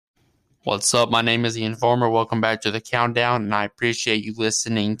What's up? My name is the Informer. Welcome back to the Countdown, and I appreciate you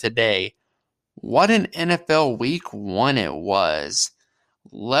listening today. What an NFL Week 1 it was.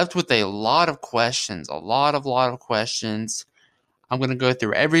 Left with a lot of questions, a lot of questions. I'm going to go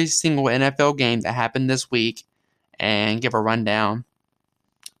through every single NFL game that happened this week and give a rundown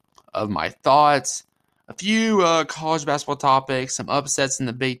of my thoughts, a few college basketball topics, some upsets in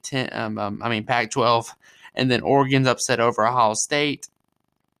the Big Ten, Pac-12, and then Oregon's upset over Ohio State.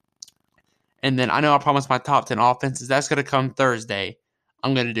 And then I know I promised my top 10 offenses. That's going to come Thursday.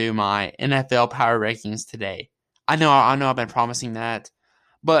 I'm going to do my NFL power rankings today. I know I've been promising that.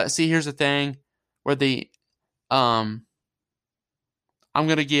 But see, here's the thing. I'm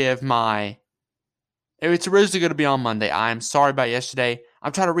going to give my it's originally going to be on Monday. I'm sorry about yesterday.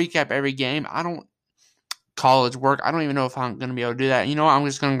 I'm trying to recap every game. College work. I don't even know if I'm going to be able to do that. You know what? I'm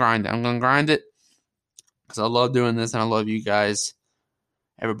just going to grind it. I'm going to grind it because I love doing this and I love you guys,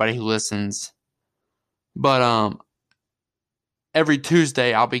 everybody who listens. But every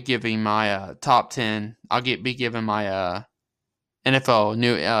Tuesday I'll be giving my top 10. Be giving my NFL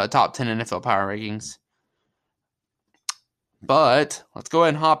new top 10 NFL power rankings. But let's go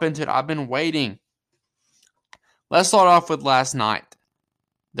ahead and hop into it. I've been waiting. Let's start off with last night.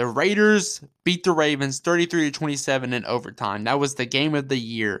 The Raiders beat the Ravens 33-27 in overtime. That was the game of the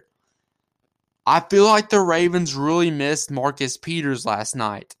year. I feel like the Ravens really missed Marcus Peters last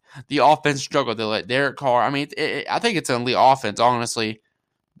night. The offense struggled. They let Derek Carr. I think it's an elite offense, honestly,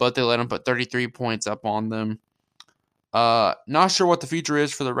 but they let him put 33 points up on them. Not sure what the future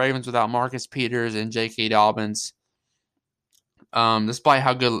is for the Ravens without Marcus Peters and J.K. Dobbins. Despite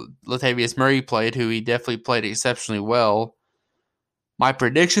how good Latavius Murray played, who he definitely played exceptionally well. My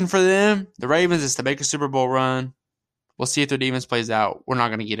prediction for them, the Ravens, is to make a Super Bowl run. We'll see if their defense plays out. We're not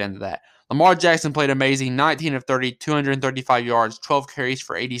going to get into that. Lamar Jackson played amazing. 19 of 30, 235 yards, 12 carries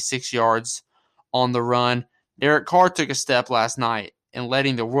for 86 yards on the run. Derek Carr took a step last night in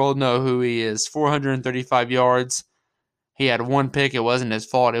letting the world know who he is. 435 yards. He had one pick. It wasn't his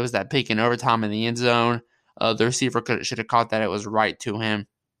fault. It was that pick in overtime in the end zone. The receiver should have caught that. It was right to him.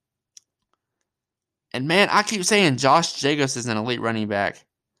 And man, I keep saying Josh Jacobs is an elite running back.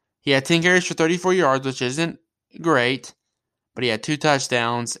 He had 10 carries for 34 yards, which isn't great, but he had 2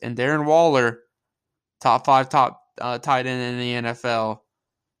 touchdowns. And Darren Waller, top 5 tight end in the NFL,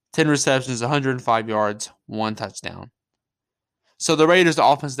 10 receptions, 105 yards, 1 touchdown. So the Raiders'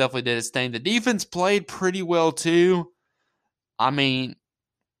 offense definitely did its thing. The defense played pretty well too. I mean,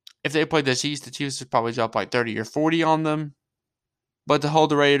 if they played the Chiefs would probably drop like 30 or 40 on them. But to hold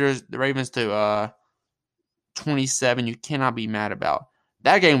the Ravens to 27, you cannot be mad about.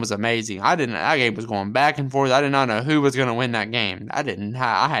 That game was amazing. That game was going back and forth. I did not know who was going to win that game. I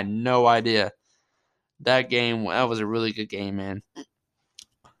had no idea. That was a really good game, man.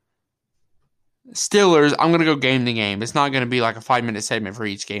 Steelers, I'm going to go game to game. It's not going to be like a 5-minute segment for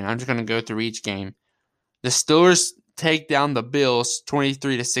each game. I'm just going to go through each game. The Steelers take down the Bills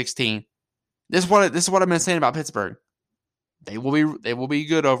 23-16. This is what I've been saying about Pittsburgh. They will be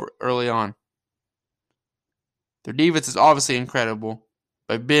good early on. Their defense is obviously incredible,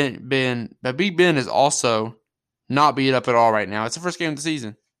 but Big Ben is also not beat up at all right now. It's the first game of the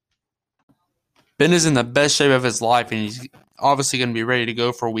season. Ben is in the best shape of his life, and he's obviously going to be ready to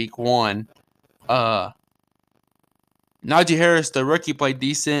go for week 1. Najee Harris, the rookie, played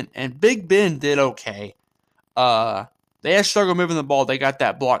decent, and Big Ben did okay. They had struggled moving the ball. They got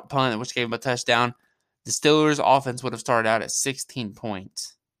that blocked punt, which gave them a touchdown. The Steelers' offense would have started out at 16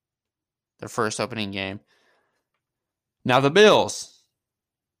 points, their first opening game. Now the Bills,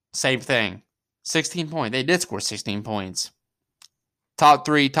 same thing. 16 points. They did score 16 points. Top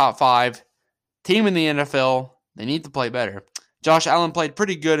 3, top 5 team in the NFL. They need to play better. Josh Allen played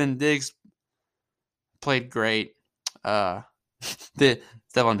pretty good, and Diggs played great. Stephon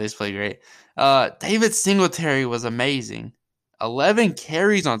Diggs played great. David Singletary was amazing. 11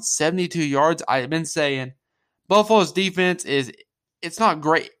 carries on 72 yards. I've been saying Buffalo's defense it's not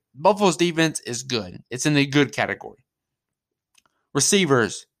great. Buffalo's defense is good. It's in the good category.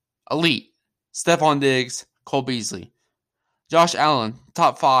 Receivers, elite. Stephon Diggs, Cole Beasley. Josh Allen,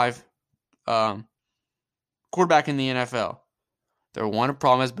 top 5 quarterback in the NFL. Their one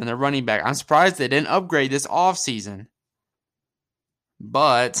problem has been their running back. I'm surprised they didn't upgrade this offseason.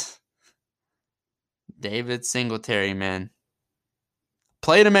 But David Singletary, man,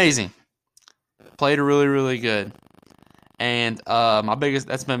 played amazing. Played really, really good. And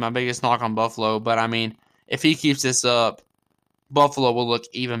that's been my biggest knock on Buffalo. But I mean, if he keeps this up, Buffalo will look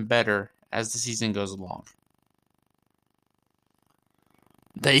even better as the season goes along.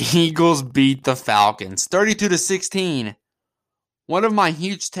 The Eagles beat the Falcons 32-16. one of my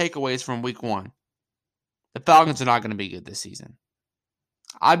huge takeaways from week 1, the Falcons are not going to be good this season.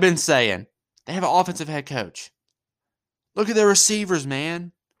 I've been saying, they have an offensive head coach. Look at their receivers,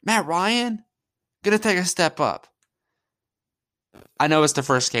 man. Matt Ryan, going to take a step up. I know it's the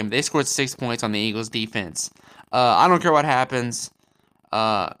first game. They scored 6 points on the Eagles' defense. I don't care what happens.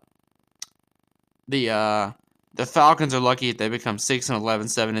 The Falcons are lucky if they become 6-11,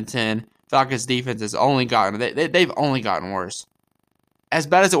 7-10. Falcons' defense has only gotten they've only gotten worse. As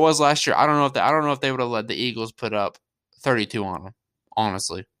bad as it was last year, I don't know if they would have let the Eagles put up 32 on them.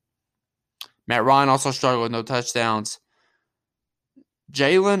 Honestly, Matt Ryan also struggled with no touchdowns.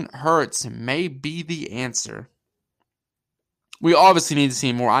 Jalen Hurts may be the answer. We obviously need to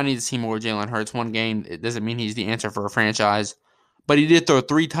see more. I need to see more of Jalen Hurts. One game, it doesn't mean he's the answer for a franchise. But he did throw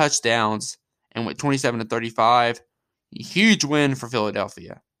 3 touchdowns and went 27-35. Huge win for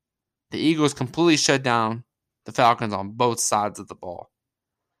Philadelphia. The Eagles completely shut down the Falcons on both sides of the ball.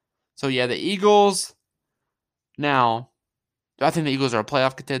 So, yeah, the Eagles. Now, do I think the Eagles are a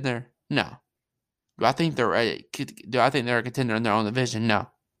playoff contender? No. Do I think they're a contender in their own division? No.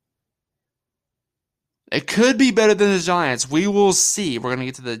 It could be better than the Giants. We will see. We're going to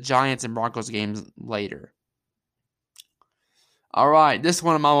get to the Giants and Broncos games later. All right, this is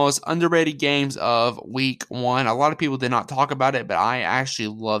one of my most underrated games of week 1. A lot of people did not talk about it, but I actually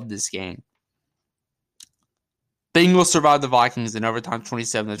love this game. Bengals survived the Vikings in overtime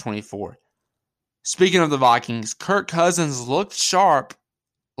 27-24. Speaking of the Vikings, Kirk Cousins looked sharp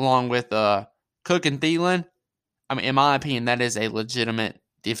along with Cook and Thielen. I mean, in my opinion, that is a legitimate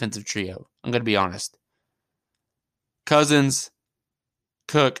defensive trio. I'm going to be honest. Cousins,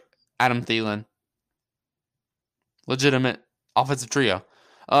 Cook, Adam Thielen. Legitimate offensive trio.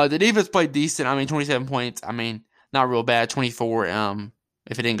 The defense played decent. 27 points. Not real bad. 24 if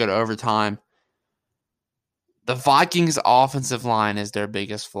it didn't go to overtime. The Vikings' offensive line is their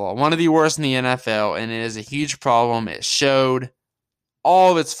biggest flaw. One of the worst in the NFL, and it is a huge problem. It showed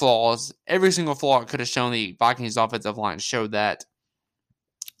all of its flaws. Every single flaw it could have shown the Vikings' offensive line showed that.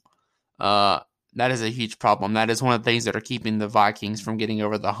 That is a huge problem. That is one of the things that are keeping the Vikings from getting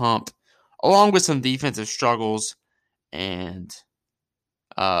over the hump, along with some defensive struggles. And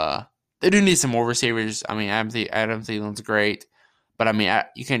they do need some more receivers. Adam Thielen's great, but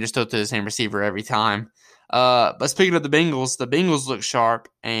you can't just throw to the same receiver every time. But speaking of the Bengals look sharp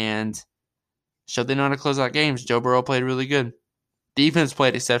and showed they know how to close out games. Joe Burrow played really good. Defense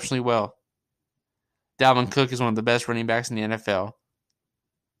played exceptionally well. Dalvin Cook is one of the best running backs in the NFL.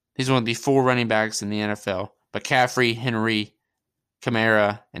 He's one of the 4 running backs in the NFL. McCaffrey, Henry,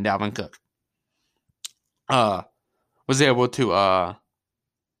 Kamara, and Dalvin Cook. Was able to at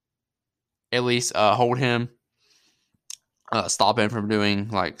least hold him, stop him from doing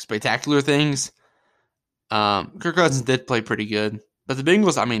spectacular things. Kirk Cousins did play pretty good. But the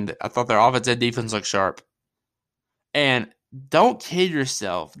Bengals, I thought their offense and defense looked sharp. And don't kid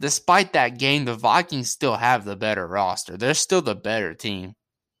yourself. Despite that game, the Vikings still have the better roster. They're still the better team.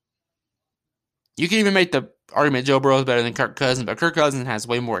 You can even make the argument Joe Burrow is better than Kirk Cousins, but Kirk Cousins has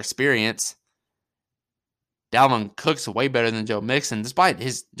way more experience. Dalvin Cook's way better than Joe Mixon, despite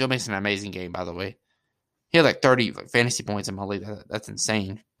Joe Mixon had an amazing game, by the way. He had 30 fantasy points in my league. That's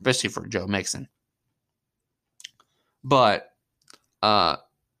insane, especially for Joe Mixon. But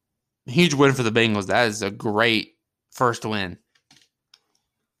huge win for the Bengals. That is a great first win.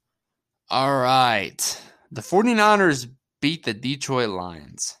 All right. The 49ers beat the Detroit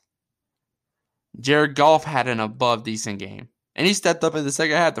Lions. Jared Goff had an above decent game. And he stepped up in the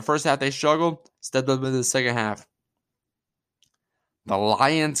second half. The first half they struggled. Stepped up in the second half. The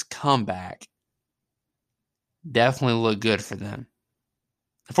Lions' comeback definitely looked good for them.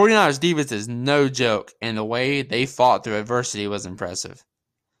 The 49ers defense is no joke, and the way they fought through adversity was impressive.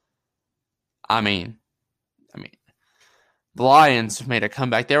 The Lions made a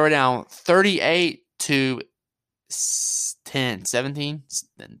comeback. They were down 38-10, 17,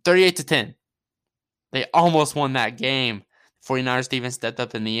 38-10. They almost won that game. 49ers defense stepped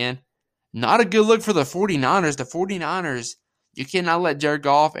up in the end. Not a good look for the 49ers. The 49ers, you cannot let Jared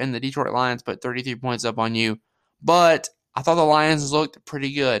Goff and the Detroit Lions put 33 points up on you. But I thought the Lions looked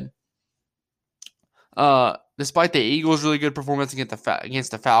pretty good. Despite the Eagles' really good performance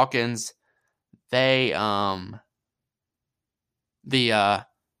against the Falcons, I'm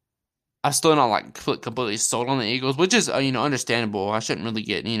still not completely sold on the Eagles, which is understandable. I shouldn't really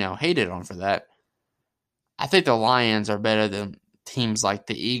get hated on for that. I think the Lions are better than teams like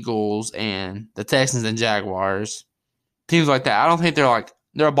the Eagles and the Texans and Jaguars. Teams like that. I don't think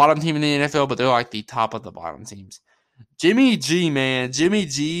they're a bottom team in the NFL, but they're the top of the bottom teams. Jimmy G, man. Jimmy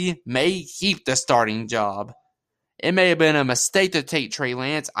G may keep the starting job It may have been a mistake to take Trey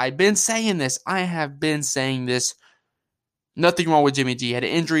Lance. I've been saying this. I have been saying this. Nothing wrong with Jimmy G. He had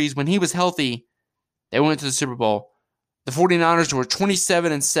injuries. When he was healthy, they went to the Super Bowl. The 49ers were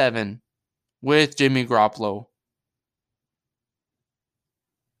 27-7 with Jimmy Garoppolo.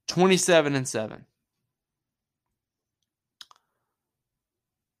 27-7.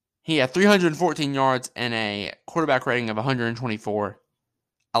 He had 314 yards and a quarterback rating of 124.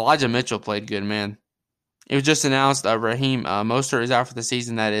 Elijah Mitchell played good, man. It was just announced Raheem Mostert is out for the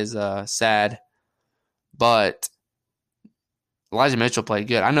season. That is sad. But Elijah Mitchell played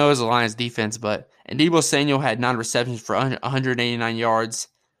good. I know it was the Lions defense, but Deebo Samuel had 9 receptions for 189 yards.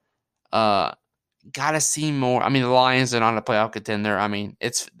 Gotta see more. I mean, the Lions are not a playoff contender. I mean,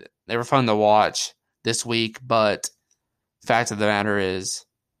 they were fun to watch this week, but fact of the matter is,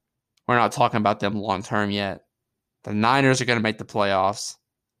 we're not talking about them long term yet. The Niners are going to make the playoffs.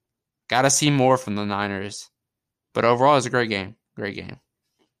 Got to see more from the Niners. But overall, it's a great game. Great game.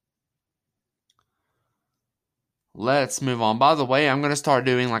 Let's move on. By the way, I'm going to start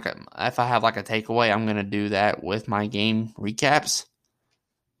doing if I have a takeaway, I'm going to do that with my game recaps.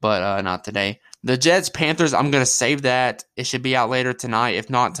 But not today. The Jets-Panthers, I'm going to save that. It should be out later tonight. If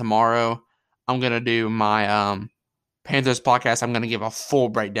not tomorrow, I'm going to do my Panthers podcast. I'm going to give a full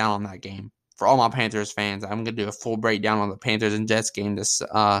breakdown on that game. For all my Panthers fans, I'm going to do a full breakdown on the Panthers and Jets game this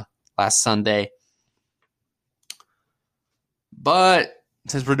last Sunday. But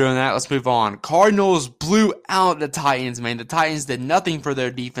since we're doing that, let's move on. Cardinals blew out the Titans, man. The Titans did nothing for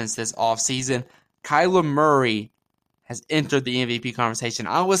their defense this offseason. Kyler Murray has entered the MVP conversation.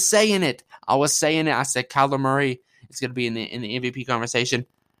 I was saying it. I said Kyler Murray is going to be in the MVP conversation.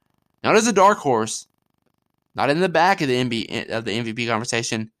 Not as a dark horse. Not in the back of the MVP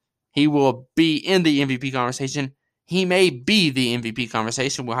conversation. He will be in the MVP conversation. He may be the MVP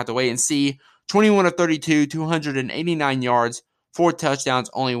conversation. We'll have to wait and see. 21 of 32, 289 yards, 4 touchdowns,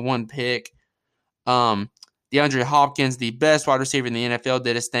 only 1 pick. DeAndre Hopkins, the best wide receiver in the NFL,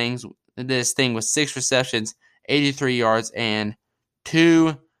 did his thing with 6 receptions, 83 yards, and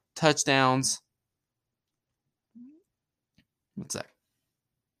 2 touchdowns. What's that?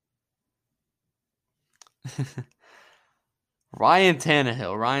 Ryan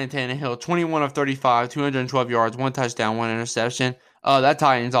Tannehill, 21 of 35, 212 yards, 1 touchdown, 1 interception. That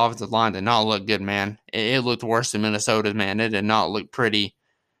Titans offensive line did not look good, man. It looked worse than Minnesota's, man. It did not look pretty.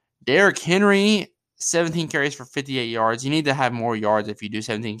 Derrick Henry, 17 carries for 58 yards. You need to have more yards if you do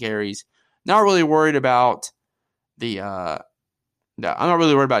 17 carries. Not really worried about I'm not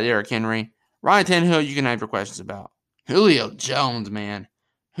really worried about Derrick Henry. Ryan Tannehill, you can have your questions about. Julio Jones, man.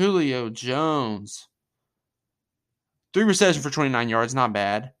 Julio Jones. 3 receptions for 29 yards, not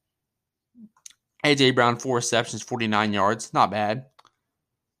bad. A.J. Brown, 4 receptions, 49 yards, not bad.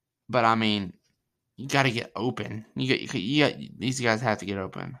 But, I mean, you got to get open. These guys have to get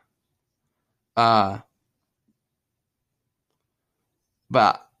open. But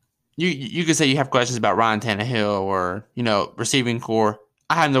you could say you have questions about Ryan Tannehill or, receiving core.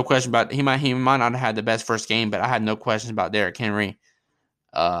 I have no question about he might not have had the best first game, but I had no questions about Derrick Henry.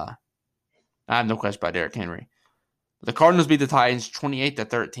 I have no question about Derrick Henry. The Cardinals beat the Titans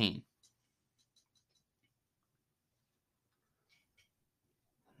 28-13.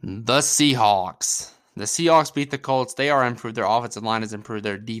 The Seahawks. The Seahawks beat the Colts. They are improved. Their offensive line is improved.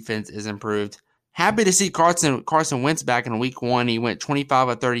 Their defense is improved. Happy to see Carson Wentz back in week 1. He went 25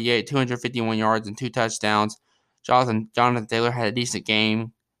 of 38, 251 yards, and 2 touchdowns. Jonathan Taylor had a decent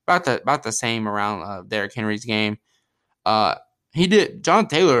game. About the same around Derrick Henry's game. Jonathan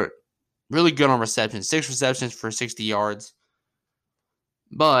Taylor, really good on receptions. 6 receptions for 60 yards.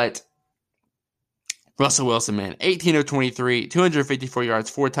 But Russell Wilson, man, 18 of 23, 254 yards,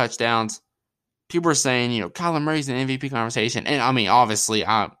 4 touchdowns. People are saying, Kyler Murray's in the MVP conversation. And, I mean, obviously,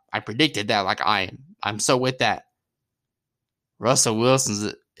 I predicted that. I'm so with that. Russell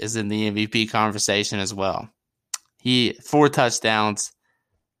Wilson is in the MVP conversation as well. 4 touchdowns.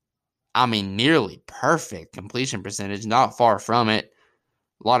 I mean, nearly perfect completion percentage. Not far from it.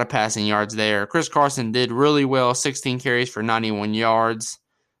 A lot of passing yards there. Chris Carson did really well. 16 carries for 91 yards.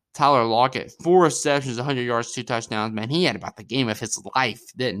 Tyler Lockett, 4 receptions, 100 yards, 2 touchdowns. Man, he had about the game of his life,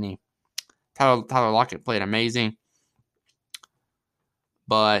 didn't he? Tyler Lockett played amazing.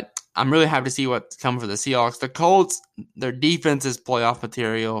 But I'm really happy to see what's coming for the Seahawks. The Colts, their defense is playoff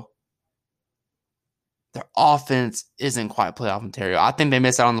material. Their offense isn't quite playoff material. I think they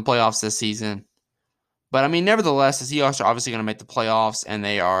missed out on the playoffs this season. But, I mean, nevertheless, the Seahawks are obviously going to make the playoffs, and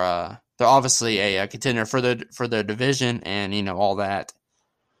they're obviously a contender for their division and, all that.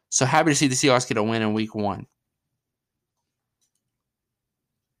 So happy to see the Seahawks get a win in week 1.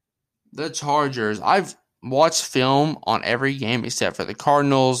 The Chargers. watch film on every game except for the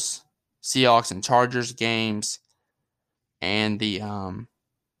Cardinals, Seahawks, and Chargers games, and the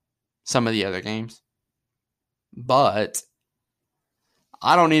some of the other games. But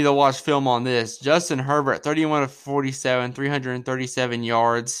I don't need to watch film on this. Justin Herbert, 31 of 47, 337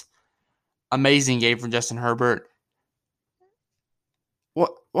 yards. Amazing game from Justin Herbert.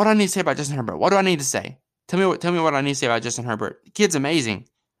 What do I need to say about Justin Herbert? What do I need to say? Tell me what I need to say about Justin Herbert. The kid's amazing.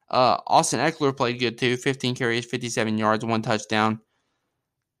 Austin Eckler played good too. 15 carries, 57 yards, 1 touchdown.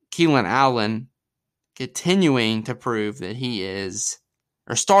 Keelan Allen continuing to prove that he is,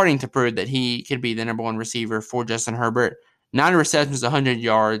 or starting to prove that he could be the number 1 receiver for Justin Herbert. 9 receptions, 100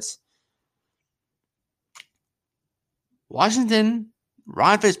 yards. Washington,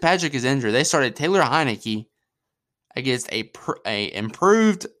 Ryan Fitzpatrick is injured. They started Taylor Heinicke against a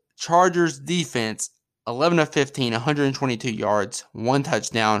improved Chargers defense. 11 of 15, 122 yards, 1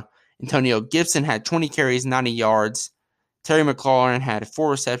 touchdown. Antonio Gibson had 20 carries, 90 yards. Terry McLaurin had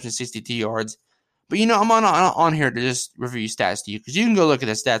 4 receptions, 62 yards. But I'm on here to just review stats to you, because you can go look at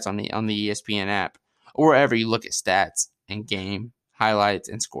the stats on the ESPN app or wherever you look at stats and game highlights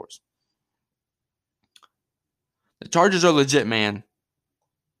and scores. The Chargers are legit, man.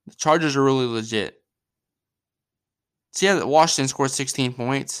 The Chargers are really legit. See how Washington scored 16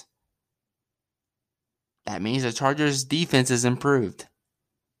 points? That means the Chargers' defense is improved.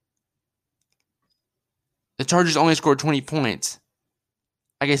 The Chargers only scored 20 points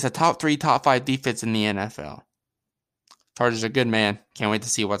against the top 3, top 5 defense in the NFL. Chargers are good, man. Can't wait to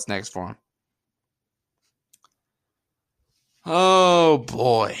see what's next for them. Oh,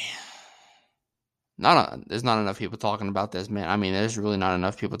 boy. There's not enough people talking about this, man. I mean, there's really not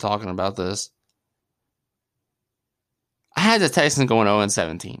enough people talking about this. I had the Texans going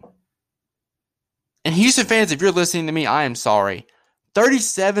 0-17. And Houston fans, if you're listening to me, I am sorry.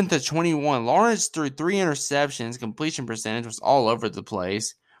 37-21. Lawrence threw 3 interceptions. Completion percentage was all over the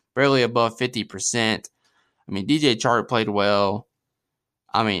place. Barely above 50%. I mean, DJ Chark played well.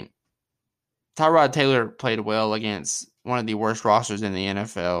 I mean, Tyrod Taylor played well against one of the worst rosters in the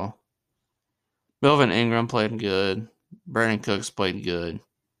NFL. Melvin Ingram played good. Brandon Cooks played good.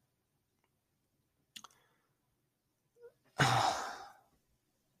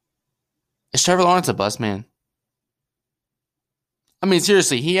 Is Trevor Lawrence a bust, man? I mean,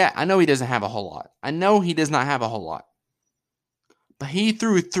 seriously, I know he doesn't have a whole lot. I know he does not have a whole lot. But he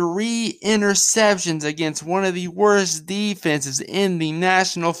threw 3 interceptions against one of the worst defenses in the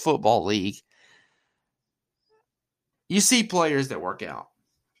National Football League. You see players that work out.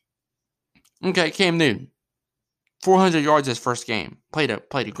 Okay, Cam Newton, 400 yards his first game. Played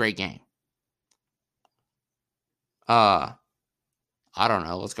a great game. I don't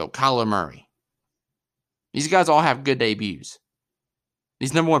know. Let's go. Kyler Murray. These guys all have good debuts.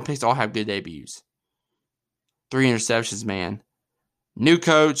 These number 1 picks all have good debuts. 3 interceptions, man. New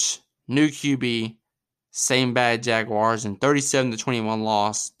coach, new QB, same bad Jaguars, and 37-21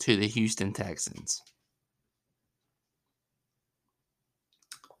 loss to the Houston Texans.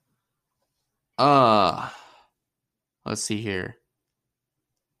 Let's see here.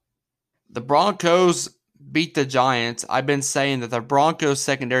 The Broncos beat the Giants. I've been saying that the Broncos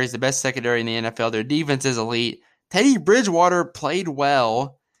secondary is the best secondary in the NFL. Their defense is elite. Teddy Bridgewater played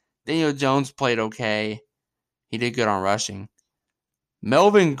well. Daniel Jones played okay. He did good on rushing.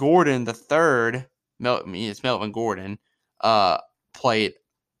 Melvin Gordon III, it's Melvin Gordon, played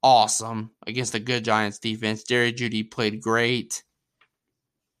awesome against a good Giants defense. Jerry Jeudy played great.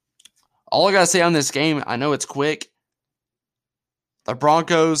 All I got to say on this game, I know it's quick. The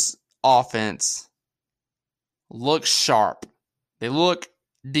Broncos offense looks sharp. They look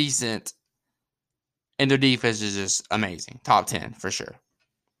decent. And their defense is just amazing. Top 10 for sure.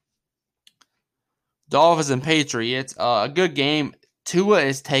 Dolphins and Patriots, a good game. Tua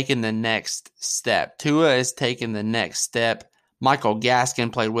is taking the next step. Michael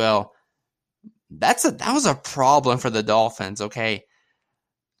Gaskin played well. That was a problem for the Dolphins, okay?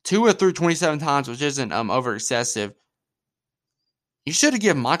 Tua threw 27 times, which isn't over excessive. You should have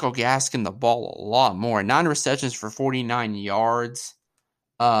given Michael Gaskin the ball a lot more. 9 receptions for 49 yards.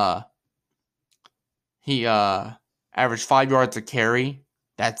 He averaged 5 yards a carry.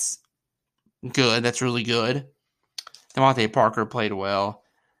 That's good. That's really good. Devontae Parker played well.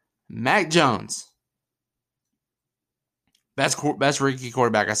 Mac Jones, best rookie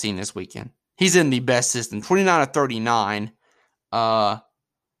quarterback I've seen this weekend. He's in the best system. 29 of 39. The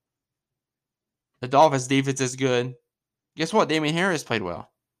Dolphins' defense is good. Guess what? Damian Harris played well.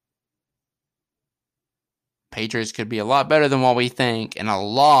 Patriots could be a lot better than what we think, and a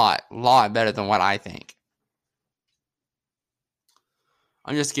lot better than what I think.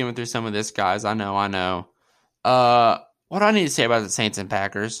 I'm just skimming through some of this, guys. I know. What do I need to say about the Saints and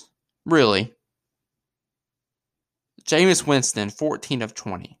Packers? Really? Jameis Winston, 14 of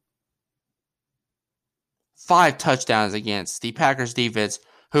 20. 5 touchdowns against the Packers defense,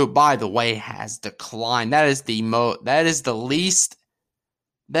 who, by the way, has declined. That is the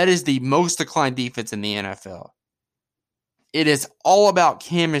most declined defense in the NFL. It is all about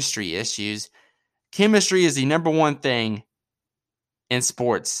chemistry issues. Chemistry is the number one thing in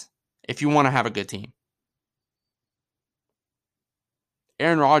sports if you want to have a good team.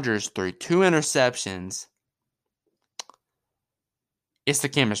 Aaron Rodgers threw 2 interceptions. It's the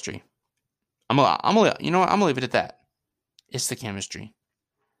chemistry. I'm gonna leave it at that. It's the chemistry.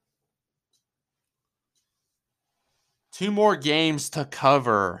 2 more games to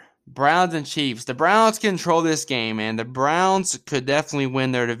cover. Browns and Chiefs. The Browns control this game, and the Browns could definitely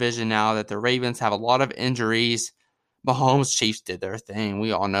win their division now that the Ravens have a lot of injuries. Mahomes, Chiefs did their thing.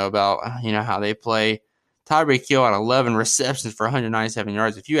 We all know about how they play. Tyreek Hill had 11 receptions for 197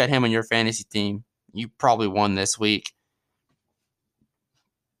 yards. If you had him on your fantasy team, you probably won this week.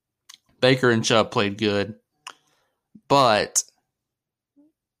 Baker and Chubb played good, but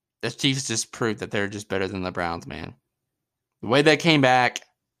the Chiefs just proved that they're just better than the Browns, man. The way they came back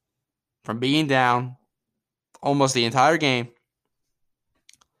from being down almost the entire game,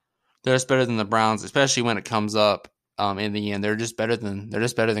 they're just better than the Browns, especially when it comes up in the end. They're just better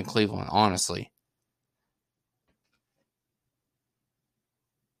than Cleveland, honestly.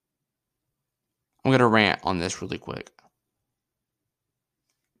 I'm gonna rant on this really quick.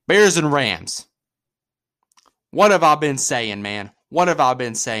 Bears and Rams. What have I been saying, man? What have I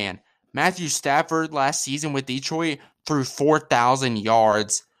been saying? Matthew Stafford last season with Detroit threw 4,000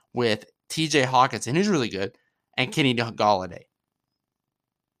 yards with TJ Hawkinson, who's really good, and Kenny Golladay.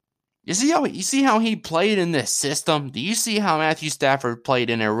 You see how he played in this system? Do you see how Matthew Stafford played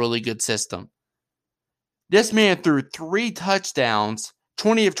in a really good system? This man threw 3 touchdowns,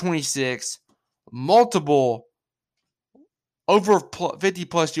 20 of 26, multiple over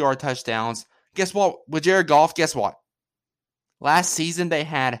 50-plus yard touchdowns. Guess what? With Jared Goff, guess what? Last season, they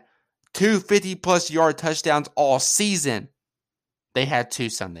had 2 50-plus yard touchdowns all season. They had 2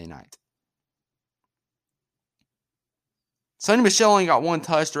 Sunday night. Sonny Michel only got 1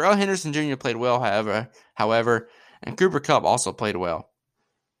 touch. Darrell Henderson Jr. played well, however, and Cooper Kupp also played well.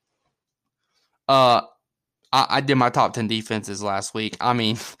 I did my top 10 defenses last week. I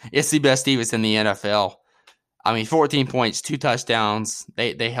mean, it's the best defense in the NFL. I mean, 14 points, 2 touchdowns.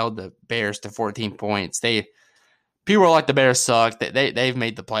 They held the Bears to 14 points. People are like the Bears suck. They've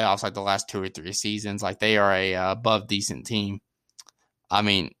made the playoffs like the last 2 or 3 seasons. Like they are a above decent team. I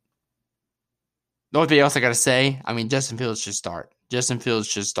mean, the only thing else I got to say, I mean, Justin Fields should start. Justin Fields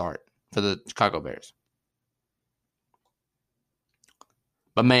should start for the Chicago Bears.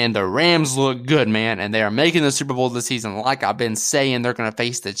 But, man, the Rams look good, man, and they are making the Super Bowl this season. Like I've been saying, they're going to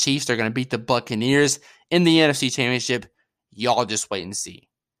face the Chiefs. They're going to beat the Buccaneers in the NFC Championship. Y'all just wait and see.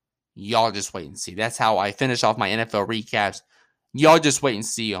 Y'all just wait and see. That's how I finish off my NFL recaps. Y'all just wait and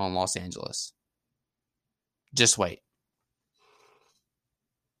see on Los Angeles. Just wait.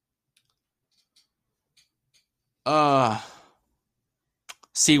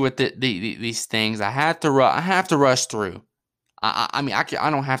 See what these things. I have to rush through. I mean, I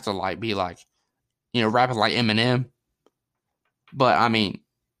don't have to be rapping like Eminem. But I mean,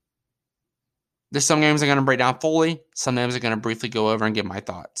 there's some games I'm gonna break down fully. Some games I'm gonna briefly go over and give my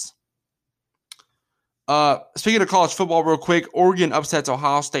thoughts. Speaking of college football, real quick, Oregon upsets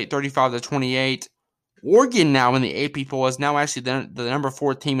Ohio State 35-28. Oregon now in the AP poll is now actually the number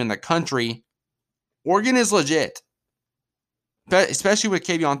 4 team in the country. Oregon is legit. Especially with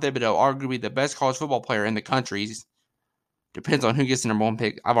Kayvon Thibodeau, arguably the best college football player in the country. Depends on who gets the number 1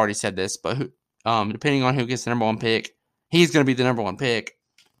 pick. I've already said this, but depending on who gets the number 1 pick, he's going to be the number 1 pick.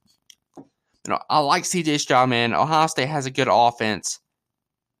 I like CJ Stroud, man. Ohio State has a good offense,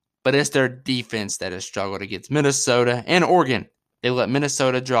 but it's their defense that has struggled against Minnesota and Oregon. They let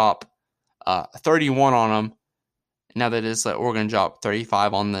Minnesota drop 31 on them. Now they just let Oregon drop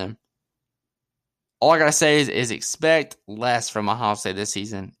 35 on them. All I got to say is expect less from Ohio State this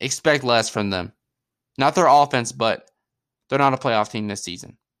season. Expect less from them. Not their offense, but they're not a playoff team this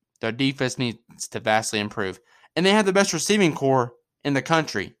season. Their defense needs to vastly improve. And they have the best receiving core in the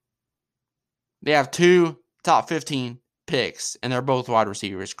country. They have 2 top 15 picks, and they're both wide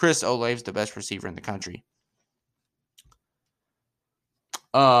receivers. Chris Olave's the best receiver in the country.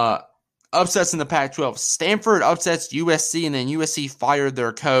 Upsets in the Pac-12. Stanford upsets USC, and then USC fired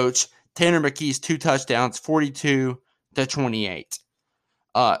their coach. Tanner McKee's 2 touchdowns, 42-28.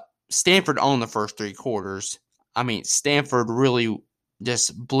 Stanford owned the first 3 quarters. I mean, Stanford really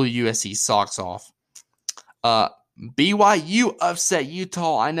just blew USC's socks off. BYU upset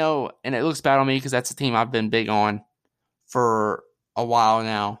Utah. I know, and it looks bad on me because that's a team I've been big on for a while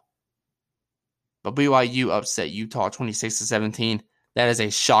now. But BYU upset Utah 26-17. That is a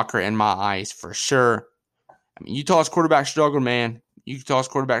shocker in my eyes for sure. I mean, Utah's quarterback struggled, man. Utah's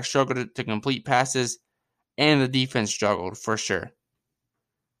quarterback struggled to complete passes, and the defense struggled for sure.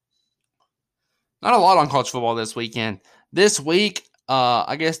 Not a lot on college football this weekend. This week,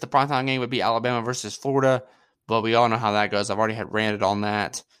 I guess the primetime game would be Alabama versus Florida, but we all know how that goes. I've already had ranted on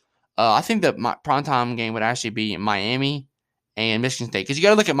that. I think that my primetime game would actually be Miami and Michigan State, because you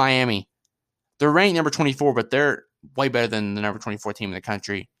got to look at Miami. They're ranked number 24, but they're way better than the number 24 team in the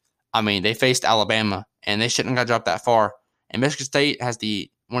country. I mean, they faced Alabama, and they shouldn't have got dropped that far. And Michigan State has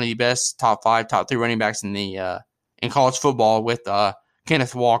one of the best top 5, top 3 running backs in college football with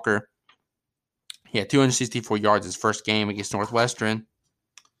Kenneth Walker. He had 264 yards his first game against Northwestern.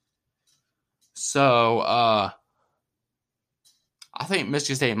 So, I think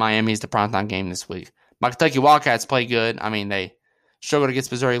Michigan State and Miami is the primetime game this week. My Kentucky Wildcats play good. I mean, they struggled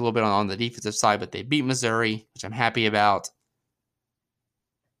against Missouri a little bit on the defensive side, but they beat Missouri, which I'm happy about.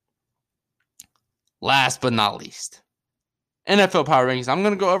 Last but not least, NFL Power Rankings. I'm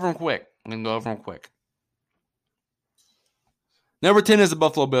going to go over them quick. Number 10 is the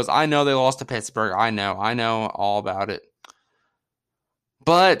Buffalo Bills. I know they lost to Pittsburgh. I know all about it.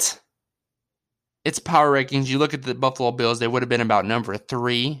 But it's Power Rankings. You look at the Buffalo Bills, they would have been about number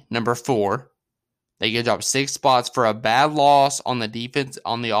 3, number 4. They get dropped 6 spots for a bad loss on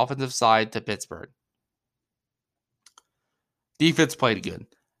the offensive side to Pittsburgh. Defense played good.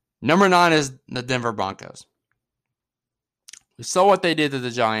 Number 9 is the Denver Broncos. We saw what they did to the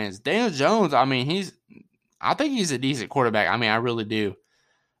Giants. Daniel Jones, I mean, I think he's a decent quarterback. I mean, I really do.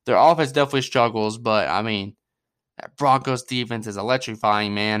 Their offense definitely struggles, but I mean, that Broncos defense is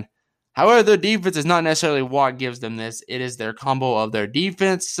electrifying, man. However, their defense is not necessarily what gives them this. It is their combo of their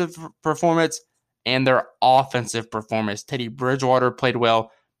defensive performance and their offensive performance. Teddy Bridgewater played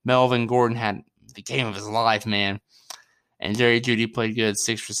well. Melvin Gordon had the game of his life, man. And Jerry Jeudy played good,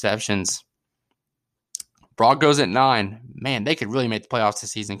 6 receptions. Broncos at 9. Man, they could really make the playoffs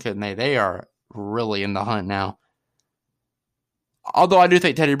this season, couldn't they? They are really in the hunt now. Although I do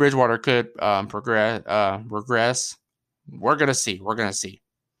think Teddy Bridgewater could regress. We're going to see.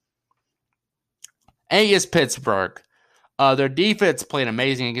 8 is Pittsburgh. Their defense played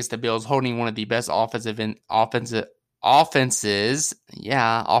amazing against the Bills, holding one of the best offenses in the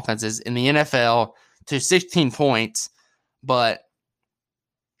NFL to 16 points. But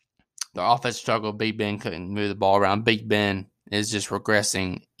the offense struggled. Big Ben couldn't move the ball around. Big Ben is just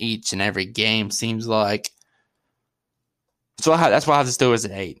regressing each and every game, seems like. So that's why I have the Steelers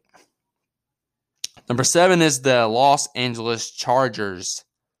at 8. Number 7 is the Los Angeles Chargers.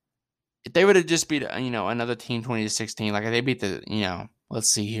 If they would have just beat, another team 20-16, like if they beat let's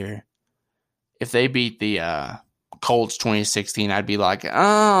see here. If they beat the Colts 2016, I'd be like,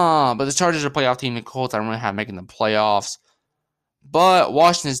 but the Chargers are a playoff team. The Colts, I don't really have making the playoffs. But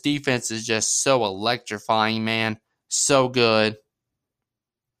Washington's defense is just so electrifying, man. So good.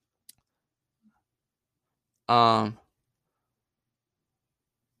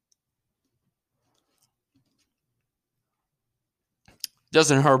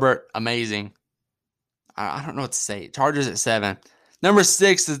 Justin Herbert, amazing. I don't know what to say. Chargers at 7. Number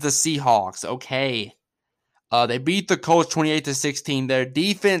 6 is the Seahawks. Okay. They beat the Colts 28-16. Their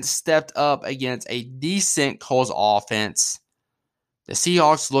defense stepped up against a decent Colts offense. The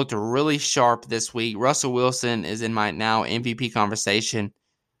Seahawks looked really sharp this week. Russell Wilson is in my now MVP conversation,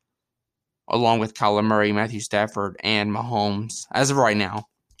 along with Kyler Murray, Matthew Stafford, and Mahomes, as of right now.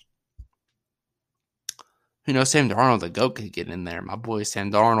 Sam Darnold, the GOAT, could get in there. My boy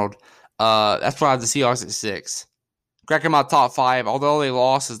Sam Darnold. That's why I have the Seahawks at 6. Cracking my top 5, although they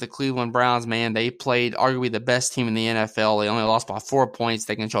lost as the Cleveland Browns, man, they played arguably the best team in the NFL. They only lost by 4 points.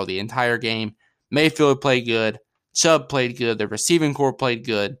 They controlled the entire game. Mayfield played good. Chubb played good. The receiving corps played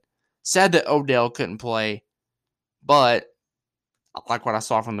good. Sad that Odell couldn't play, but I like what I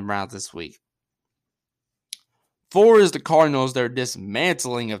saw from the Browns this week. 4 is the Cardinals. Their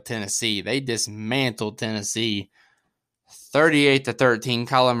dismantling of Tennessee. They dismantled Tennessee 38-13.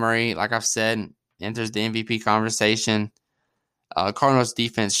 Kyler Murray, like I've said, enters the MVP conversation. Cardinals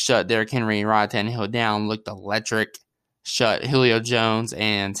defense shut Derrick Henry and Ryan Tannehill down. Looked electric. Shut Julio Jones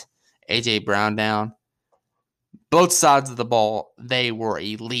and A.J. Brown down. Both sides of the ball, they were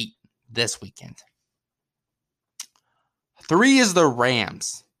elite this weekend. 3 is the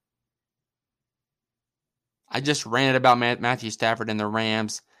Rams. I just ranted about Matthew Stafford and the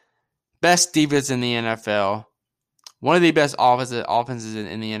Rams. Best defense in the NFL. One of the best offenses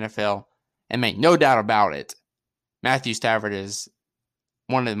in the NFL. And make no doubt about it, Matthew Stafford is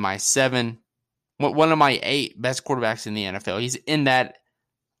one of my 8 best quarterbacks in the NFL. He's in that.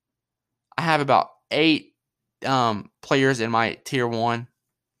 I have about 8 players in my tier 1,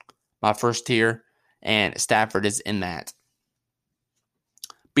 my first tier, and Stafford is in that.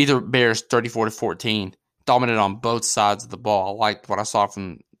 Beat the Bears 34-14. Dominant on both sides of the ball. I liked what I saw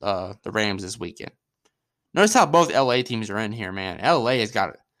from the Rams this weekend. Notice how both LA teams are in here, man. LA is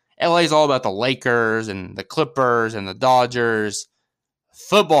all about the Lakers and the Clippers and the Dodgers.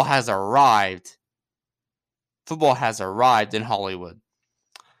 Football has arrived. Football has arrived in Hollywood.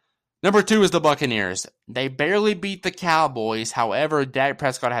 Number 2 is the Buccaneers. They barely beat the Cowboys. However, Dak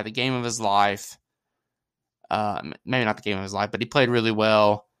Prescott had the game of his life. Maybe not the game of his life, but he played really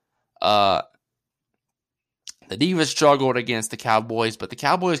well. The Divas struggled against the Cowboys, but the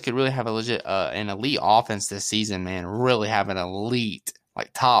Cowboys could really have an elite offense this season, man. Really have an elite,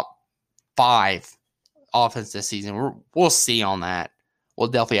 like top 5 offense this season. We'll see on that. We'll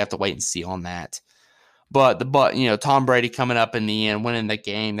definitely have to wait and see on that. But Tom Brady coming up in the end, winning the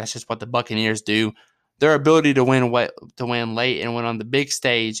game. That's just what the Buccaneers do. Their ability to win late and win on the big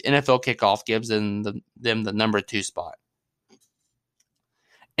stage, NFL kickoff, gives them the number 2 spot.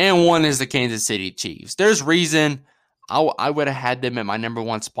 And 1 is the Kansas City Chiefs. There's reason I would have had them at my number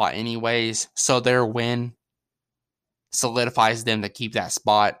 1 spot anyways. So their win solidifies them to keep that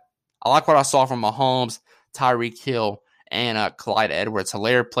spot. I like what I saw from Mahomes, Tyreek Hill, and Clyde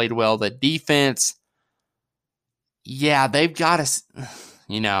Edwards-Helaire played well. The defense, yeah, they've got us.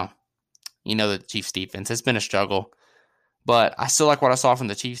 The Chiefs defense. It's been a struggle. But I still like what I saw from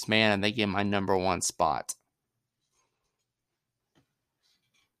the Chiefs, man, and they get my number 1 spot.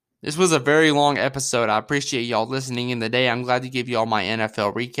 This was a very long episode. I appreciate y'all listening in today. I'm glad to give y'all my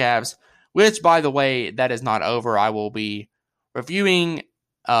NFL recaps, which, by the way, that is not over. I will be reviewing,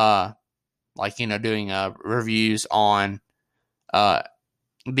 doing reviews on the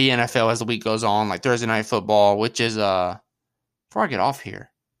NFL as the week goes on, like Thursday Night Football, which is, before I get off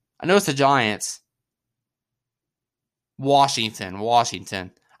here, I know it's the Giants.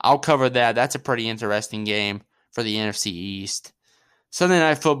 Washington. I'll cover that. That's a pretty interesting game for the NFC East. Sunday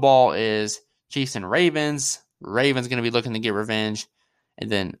Night Football is Chiefs and Ravens. Ravens going to be looking to get revenge. And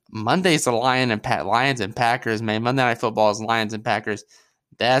then Monday's the Lions and Packers, man. Monday Night Football is Lions and Packers.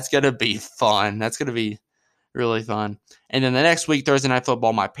 That's going to be fun. That's going to be really fun. And then the next week, Thursday Night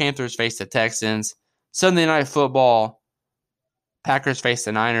Football, my Panthers face the Texans. Sunday Night Football, Packers face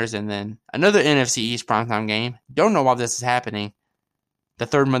the Niners. And then another NFC East primetime game. Don't know why this is happening. The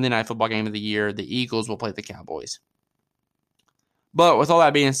third Monday Night Football game of the year, the Eagles will play the Cowboys. But with all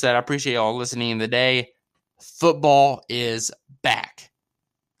that being said, I appreciate y'all listening today. Football is back.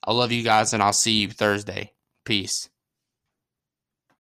 I love you guys, and I'll see you Thursday. Peace.